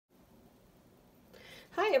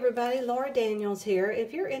Hi everybody, Laura Daniels here.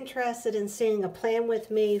 If you're interested in seeing a plan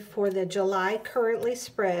with me for the July currently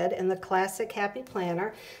spread in the Classic Happy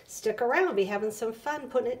Planner, stick around. We'll be having some fun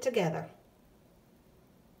putting it together.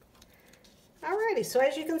 Alrighty, so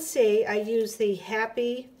as you can see, I use the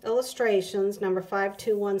Happy Illustrations number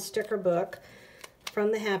 521 sticker book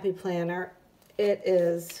from the Happy Planner. It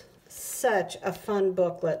is such a fun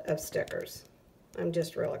booklet of stickers. I'm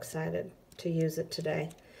just real excited to use it today.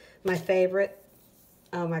 My favorite.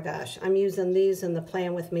 Oh my gosh, I'm using these in the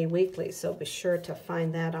Plan With Me weekly, so be sure to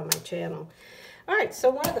find that on my channel. All right, so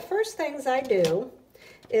one of the first things I do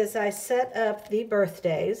is I set up the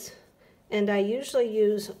birthdays, and I usually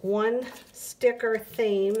use one sticker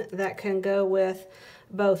theme that can go with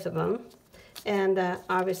both of them. And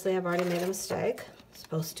obviously I've already made a mistake. I'm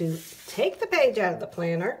supposed to take the page out of the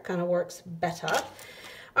planner, kind of works better.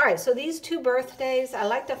 All right, so these two birthdays, I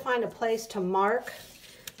like to find a place to mark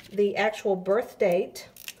the actual birth date.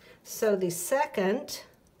 So the second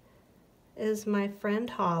is my friend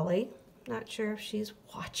Holly. Not sure if she's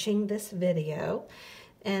watching this video.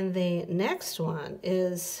 And the next one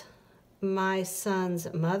is my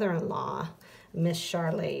son's mother-in-law, Miss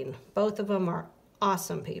Charlene. Both of them are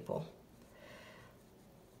awesome people.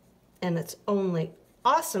 And it's only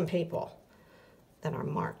awesome people that are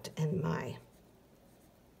marked in my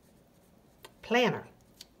planner.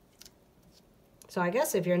 So I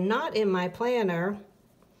guess if you're not in my planner,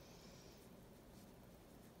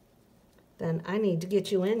 then I need to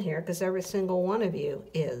get you in here because every single one of you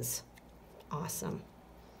is awesome.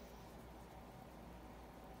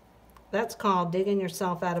 That's called digging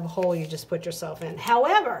yourself out of a hole you just put yourself in.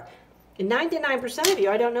 However, 99% of you,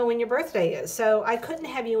 I don't know when your birthday is, so I couldn't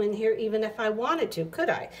have you in here even if I wanted to, could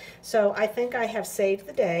I? So I think I have saved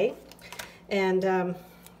the day and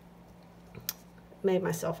made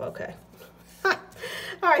myself okay.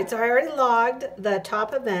 All right, so I already logged the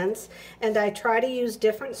top events, and I try to use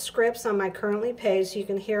different scripts on my currently page. So you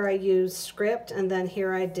can hear I use script, and then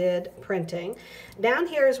here I did printing. Down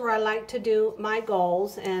here is where I like to do my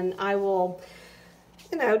goals, and I will,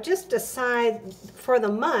 just decide for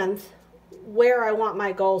the month where I want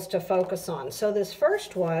my goals to focus on. So this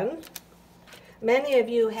first one, many of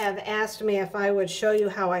you have asked me if I would show you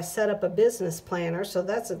how I set up a business planner, so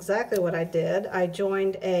that's exactly what I did. I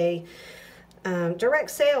joined a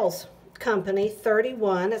direct sales company,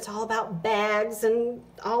 31. It's all about bags and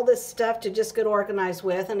all this stuff to just get organized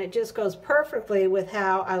with, and it just goes perfectly with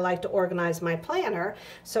how I like to organize my planner.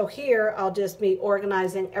 So here I'll just be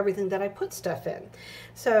organizing everything that I put stuff in.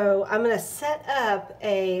 So I'm going to set up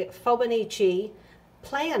a Fibonacci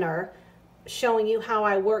planner showing you how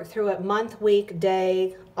I work through it month, week,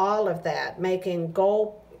 day, all of that, making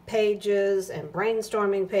goal pages and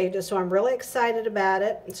brainstorming pages. So I'm really excited about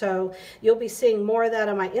it. So you'll be seeing more of that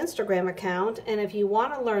on my Instagram account. And if you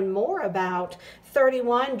want to learn more about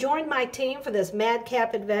 31, join my team for this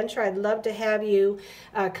madcap adventure. I'd love to have you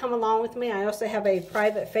come along with me. I also have a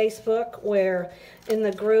private Facebook where in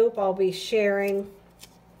the group I'll be sharing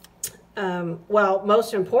well,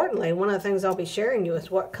 most importantly, one of the things I'll be sharing you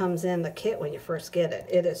is what comes in the kit when you first get it.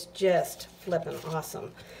 It is just flipping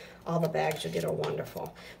awesome. All the bags you get are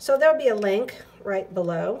wonderful. So there'll be a link right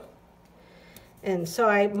below. And so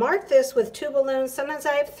I marked this with 2 balloons. Sometimes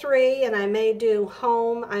I have 3, and I may do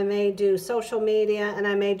home, I may do social media, and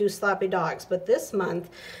I may do sloppy dogs. But this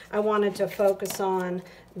month, I wanted to focus on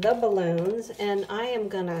the balloons, and I am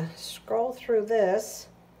gonna scroll through this.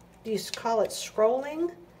 Do you call it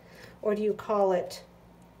scrolling? Or do you call it,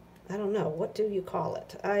 I don't know, what do you call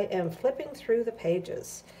it? I am flipping through the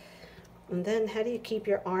pages. And then how do you keep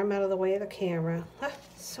your arm out of the way of the camera?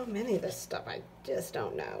 So many of this stuff, I just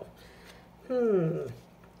don't know.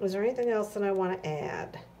 Is there anything else that I want to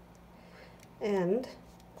add? And,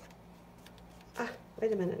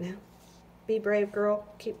 wait a minute now. Be brave, girl.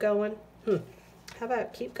 Keep going. How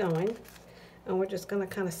about keep going? And we're just going to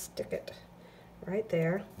kind of stick it right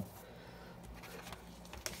there.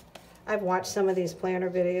 I've watched some of these planner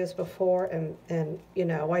videos before, and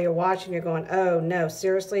while you're watching, you're going, oh no,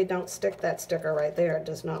 seriously, don't stick that sticker right there. It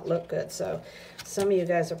does not look good. So some of you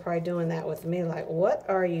guys are probably doing that with me, like, what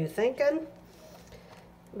are you thinking?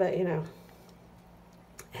 But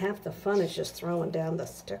half the fun is just throwing down the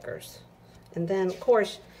stickers. And then, of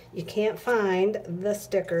course, you can't find the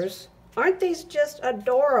stickers. Aren't these just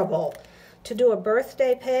adorable to do a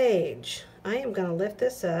birthday page? I am going to lift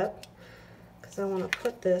this up, I want to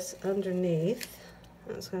put this underneath.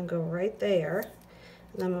 It's going to go right there.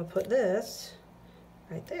 And I'm going to put this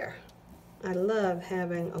right there. I love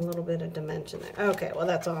having a little bit of dimension there. Okay, well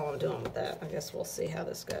that's all I'm doing with that. I guess we'll see how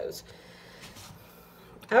this goes.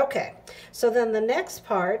 Okay, so then the next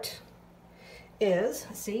part is,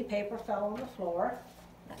 see, paper fell on the floor.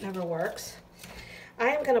 That never works. I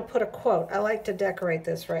am going to put a quote. I like to decorate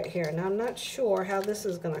this right here. Now, I'm not sure how this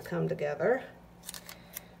is going to come together.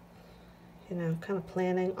 You know, kind of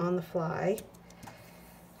planning on the fly.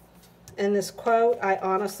 And this quote, I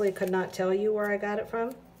honestly could not tell you where I got it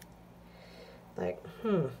from. Like,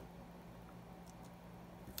 There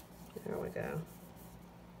we go.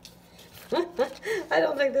 I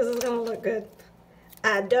don't think this is going to look good.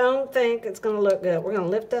 I don't think it's going to look good. We're going to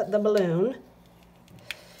lift up the balloon.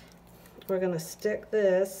 We're going to stick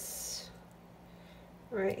this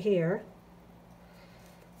right here.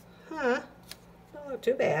 Don't look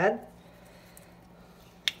too bad.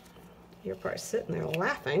 You're probably sitting there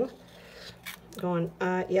laughing, going,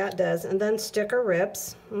 yeah, it does. And then sticker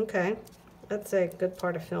rips. Okay, that's a good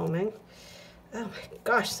part of filming. Oh my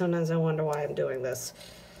gosh, sometimes I wonder why I'm doing this.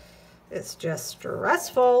 It's just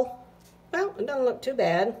stressful. Well, it doesn't look too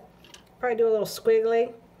bad. Probably do a little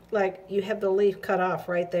squiggly, like you have the leaf cut off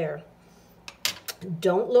right there.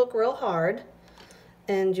 Don't look real hard,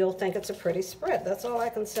 and you'll think it's a pretty spread. That's all I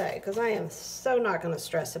can say, because I am so not going to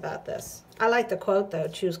stress about this. I like the quote, though,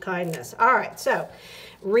 choose kindness. All right, so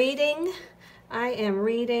reading. I am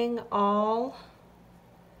reading all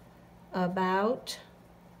about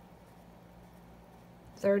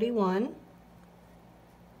 31.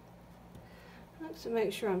 Let's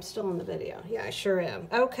make sure I'm still in the video. Yeah, I sure am.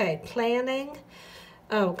 Okay, planning.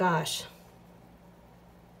 Oh, gosh.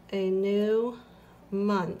 A new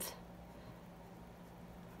month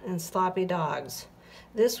and Sloppy Dogs.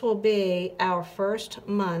 This will be our first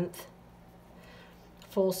month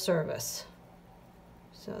full service,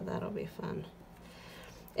 so that'll be fun.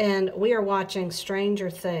 And we are watching Stranger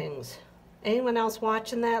Things. Anyone else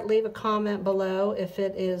watching that? Leave a comment below if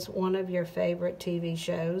it is one of your favorite TV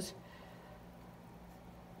shows.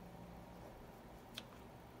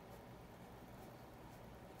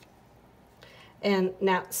 And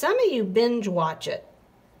now, some of you binge watch it.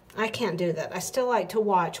 I can't do that. I still like to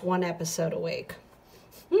watch one episode a week.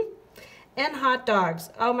 And hot dogs.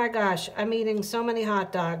 Oh my gosh, I'm eating so many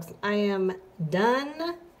hot dogs. I am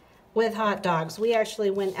done with hot dogs. We actually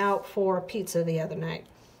went out for pizza the other night.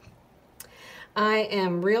 I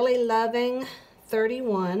am really loving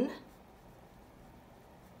 31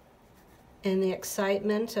 and the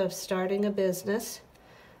excitement of starting a business.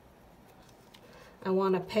 I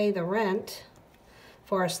want to pay the rent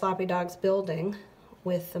for our Sloppy Dogs building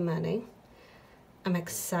with the money. I'm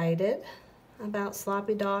excited about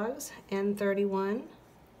Sloppy Dogs and 31.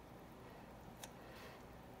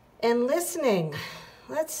 And listening.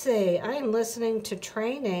 Let's see, I am listening to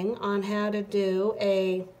training on how to do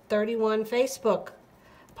a 31 Facebook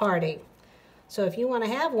party. So if you want to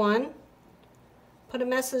have one, put a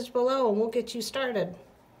message below and we'll get you started.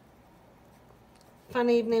 Fun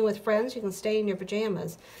evening with friends. You can stay in your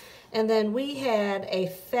pajamas. And then we had a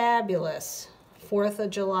fabulous 4th of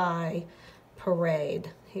July parade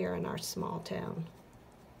here in our small town.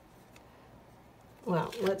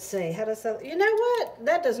 Well, let's see. How does that... You know what?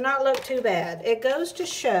 That does not look too bad. It goes to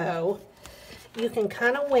show you can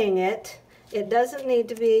kind of wing it. It doesn't need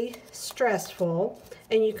to be stressful.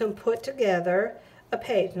 And you can put together a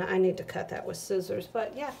page. Now, I need to cut that with scissors.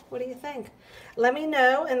 But, yeah, what do you think? Let me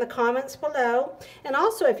know in the comments below. And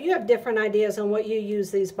also, if you have different ideas on what you use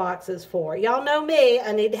these boxes for. Y'all know me.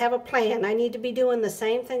 I need to have a plan. I need to be doing the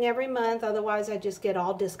same thing every month. Otherwise, I just get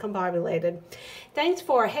all discombobulated. Thanks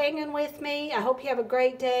for hanging with me. I hope you have a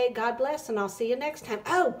great day. God bless, and I'll see you next time.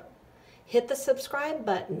 Oh, hit the subscribe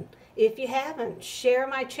button. If you haven't, share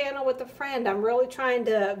my channel with a friend. I'm really trying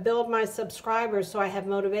to build my subscribers so I have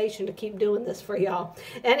motivation to keep doing this for y'all.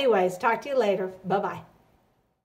 Anyways, talk to you later. Bye-bye.